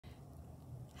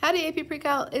Howdy, AP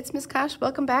PreCal. It's Miss Kosh.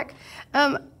 Welcome back.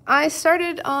 I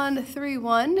started on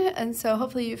 3.1, and so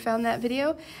hopefully you found that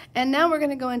video. And now we're going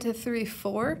to go into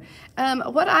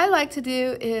 3.4. What I like to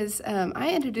do is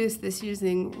I introduce this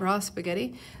using raw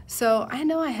spaghetti. So I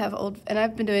know I have old, and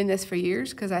I've been doing this for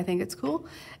years because I think it's cool.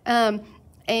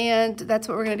 And that's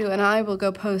what we're going to do. And I will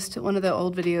go post one of the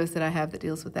old videos that I have that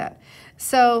deals with that.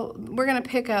 So we're going to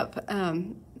pick up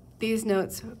these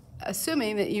notes,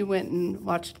 assuming that you went and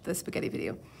watched the spaghetti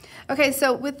video. Okay,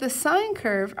 so with the sine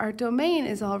curve, our domain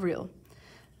is all real.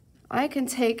 I can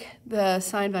take the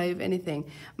sine value of anything.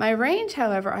 My range,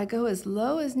 however, I go as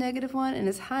low as -1 and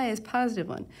as high as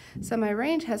 +1. So my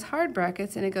range has hard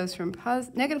brackets, and it goes from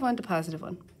 -1 to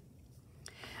 +1.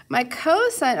 My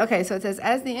cosine, okay, so it says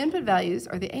as the input values,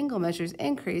 or the angle measures,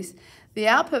 increase, the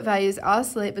output values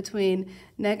oscillate between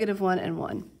 -1 and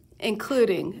 1.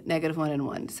 Including -1 and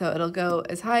 1. So it'll go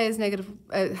as high as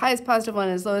 +1,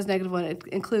 as low as -1. It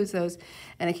includes those,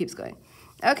 and it keeps going.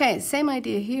 Okay, same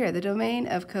idea here. The domain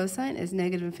of cosine is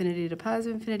 -infinity to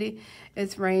 +infinity.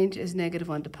 Its range is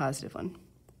 -1 to +1.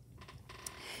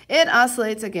 It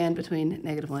oscillates again between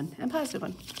 -1 and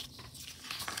 +1.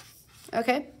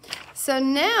 Okay, so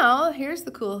now here's the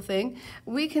cool thing.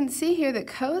 We can see here that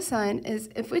cosine is,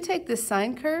 if we take this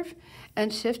sine curve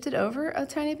and shift it over a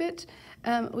tiny bit,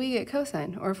 we get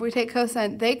cosine. Or if we take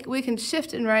cosine, we can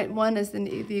shift and write one as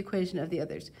the equation of the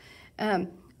others.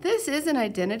 This is an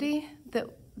identity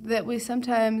that we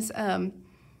sometimes, that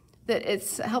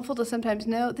it's helpful to sometimes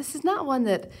know. This is not one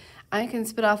that I can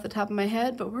spit off the top of my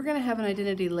head, but we're going to have an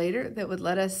identity later that would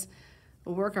let us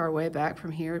work our way back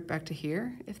from here back to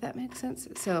here, if that makes sense.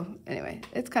 So anyway,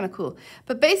 it's kind of cool.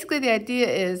 But basically the idea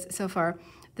is, so far,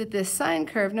 that this sine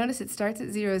curve, notice it starts at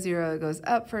 0, 0, it goes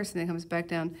up first and then comes back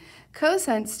down.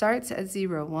 Cosine starts at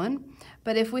 0, 1,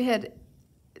 but if we had,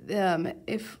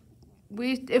 if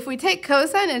we take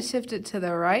cosine and shift it to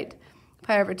the right,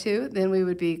 pi/2, then we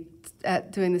would be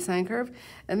doing the sine curve.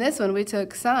 And this one, we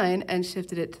took sine and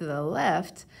shifted it to the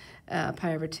left,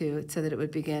 pi/2, so that it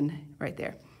would begin right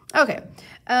there. Okay,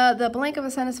 the blank of a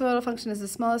sinusoidal function is the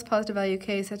smallest positive value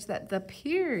k such that the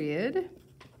period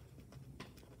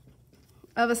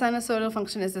of a sinusoidal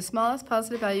function is the smallest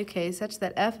positive value k such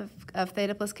that f of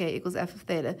theta plus k equals f of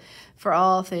theta for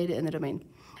all theta in the domain.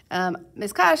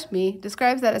 Ms. Kosh, me,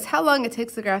 describes that as how long it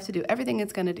takes the graph to do everything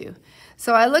it's going to do.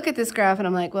 So I look at this graph and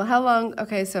I'm like, well, how long?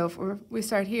 Okay, so if we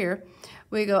start here.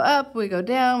 We go up, we go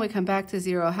down, we come back to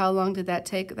 0. How long did that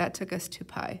take? That took us to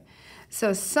pi.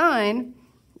 So sine,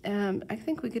 I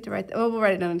think we get to write, we'll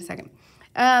write it down in a second.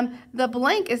 The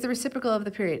blank is the reciprocal of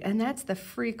the period, and that's the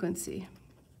frequency.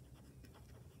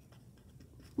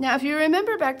 Now, if you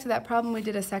remember back to that problem we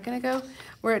did a second ago,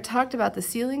 where it talked about the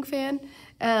ceiling fan,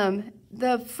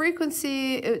 the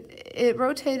frequency, it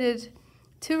rotated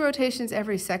 2 rotations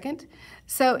every second.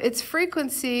 So its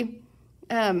frequency,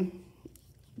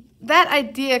 that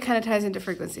idea kind of ties into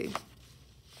frequency.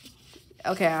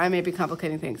 Okay, I may be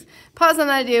complicating things. Pause on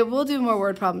that idea. We'll do more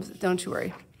word problems. Don't you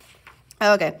worry.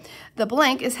 Okay, the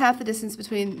blank is half the distance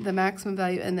between the maximum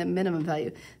value and the minimum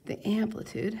value. The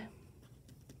amplitude.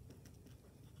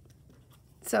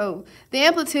 So the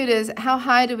amplitude is how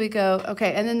high do we go?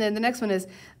 Okay, and then the next one is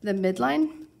the midline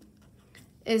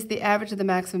is the average of the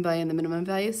maximum value and the minimum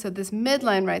value. So this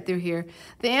midline right through here,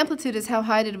 the amplitude is how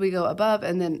high did we go above,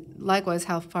 and then likewise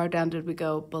how far down did we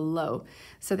go below.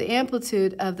 So the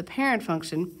amplitude of the parent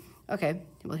function, okay,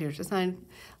 well here's the sign.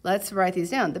 Let's write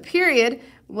these down. The period,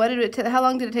 how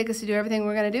long did it take us to do everything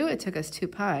we're going to do? It took us 2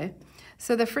 pi.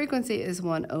 So the frequency is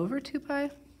 1 over 2 pi.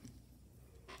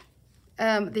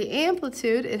 The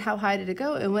amplitude, how high did it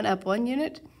go? It went up 1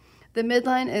 unit. The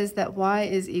midline is that y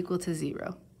is equal to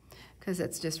 0, because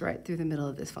that's just right through the middle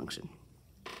of this function.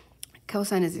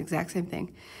 Cosine is the exact same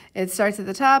thing. It starts at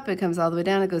the top, it comes all the way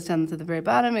down, it goes down to the very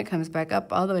bottom, it comes back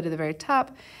up all the way to the very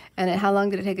top. And how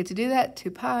long did it take it to do that? 2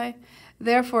 pi.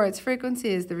 Therefore, its frequency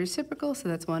is the reciprocal, so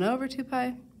that's 1 over 2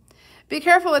 pi. Be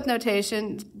careful with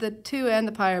notation. The 2 and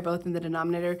the pi are both in the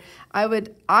denominator. I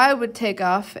would take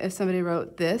off if somebody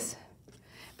wrote this,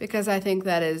 because I think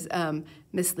that is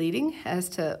misleading as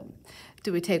to,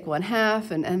 do we take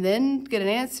 1/2 and then get an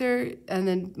answer and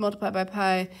then multiply by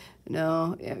pi?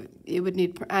 No, you would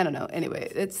need, I don't know.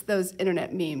 Anyway, it's those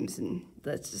internet memes, and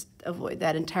let's just avoid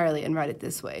that entirely and write it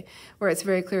this way, where it's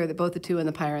very clear that both the 2 and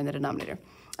the pi are in the denominator.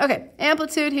 Okay,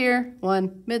 amplitude here,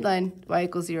 1, midline, y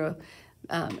equals 0.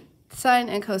 Sine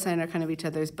and cosine are kind of each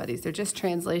other's buddies. They're just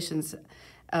translations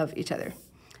of each other.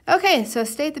 Okay, so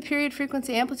state the period,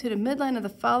 frequency, amplitude, and midline of the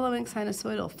following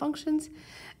sinusoidal functions.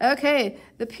 Okay,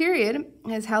 the period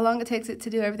is how long it takes it to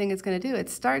do everything it's going to do. It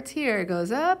starts here, it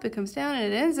goes up, it comes down,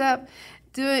 and it ends up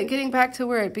getting back to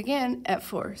where it began at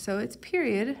 4. So its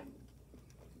period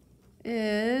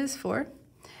is 4.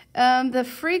 The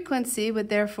frequency would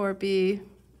therefore be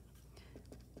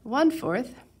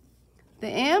 1/4. The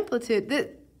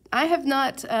amplitude, I have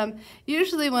not,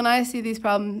 usually when I see these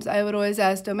problems, I would always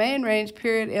ask domain, range,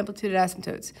 period, amplitude, and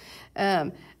asymptotes.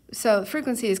 So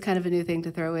frequency is kind of a new thing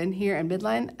to throw in here and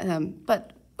midline,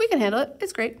 but we can handle it.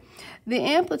 It's great. The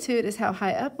amplitude is how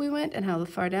high up we went and how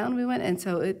far down we went, and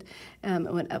so it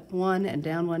went up 1 and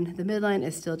down 1. The midline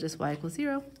is still just y equals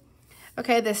 0.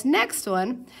 Okay, this next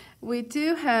one, we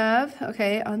do have,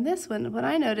 okay, on this one, what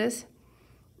I notice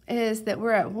is that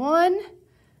we're at 1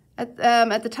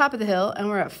 at the top of the hill, and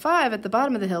we're at 5 at the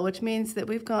bottom of the hill, which means that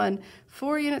we've gone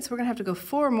 4 units. We're going to have to go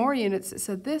 4 more units,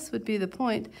 so this would be the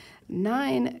point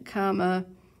 9,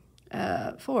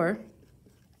 4,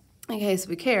 in case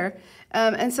we care.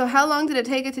 And so how long did it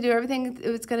take it to do everything it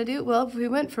was going to do? Well, if we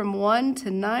went from 1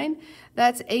 to 9,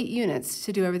 that's 8 units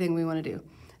to do everything we want to do.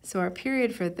 So our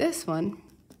period for this one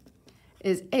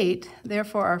is 8.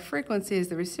 Therefore, our frequency is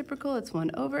the reciprocal. It's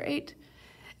 1/8.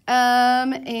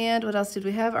 And what else did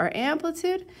we have? Our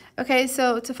amplitude. Okay,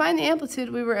 so to find the amplitude,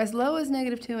 we were as low as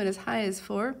 -2 and as high as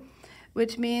 4,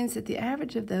 which means that the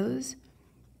average of those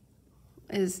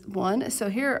is 1. So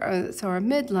so our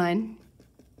midline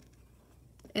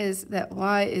is that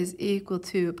y is equal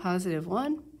to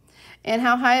 +1. And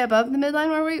how high above the midline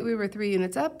were we? We were 3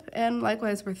 units up, and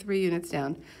likewise we're 3 units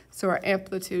down. So our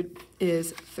amplitude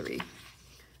is 3.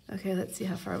 Okay, let's see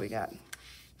how far we got.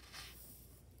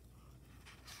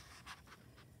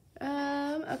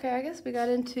 Okay, I guess we got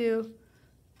into,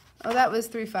 oh, that was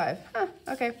 3/5. Huh,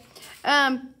 okay.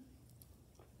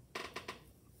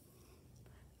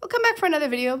 We'll come back for another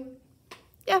video.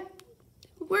 Yeah,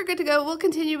 we're good to go. We'll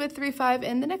continue with 3/5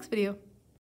 in the next video.